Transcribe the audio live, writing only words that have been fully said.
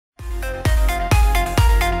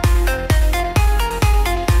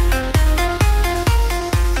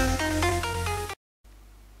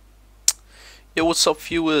Yo, what's up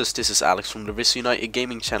viewers, this is Alex from the RissaUnited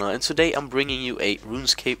gaming channel, and today I'm bringing you a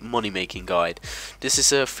RuneScape money making guide. This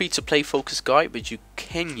is a free to play focused guide, but you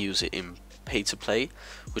can use it in pay to play,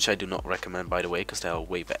 which I do not recommend by the way, because there are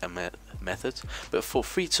way better methods. But for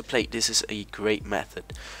free to play, this is a great method.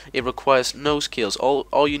 It requires no skills.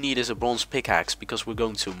 All you need is a bronze pickaxe, because we're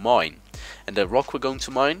going to mine, and the rock we're going to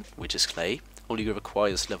mine, which is clay, only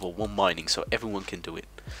requires level 1 mining, so everyone can do it.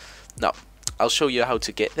 Now I'll show you how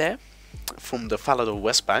to get there from the Falador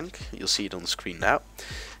West Bank. You'll see it on the screen now,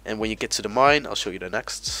 and when you get to the mine, I'll show you the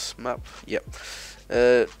next map. Yep.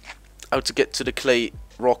 How to get to the clay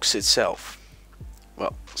rocks itself.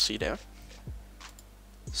 Well, see there.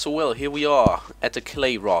 So well, here we are at the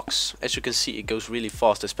clay rocks. As you can see, it goes really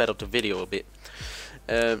fast. I sped up the video a bit.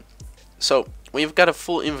 So when you've got a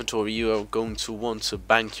full inventory, you are going to want to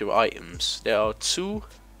bank your items. There are two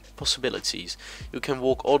possibilities. You can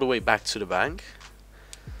walk all the way back to the bank,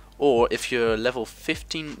 or if you're level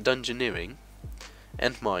 15 dungeoneering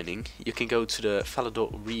and mining, you can go to the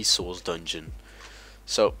Falador resource dungeon.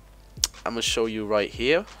 So I'm gonna show you right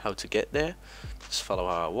here how to get there. Just follow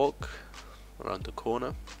how I walk around the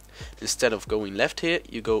corner. Instead of going left here,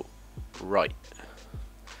 you go right.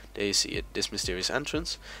 There you see it, this mysterious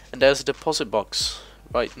entrance, and there's a deposit box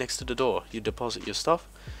right next to the door. You deposit your stuff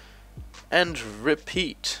and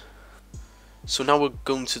repeat. So now we're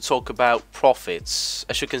going to talk about profits.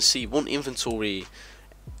 As you can see, one inventory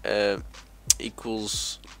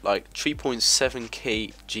equals like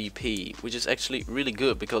 3.7k GP, which is actually really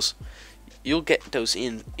good because you'll get those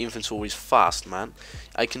inventories fast, man.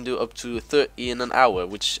 I can do up to 30 in an hour,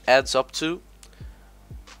 which adds up to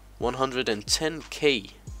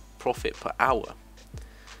 110k profit per hour.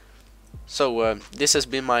 So this has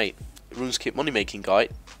been my RuneScape money making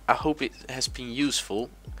guide. I hope it has been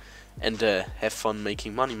useful, and have fun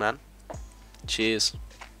making money, man. Cheers.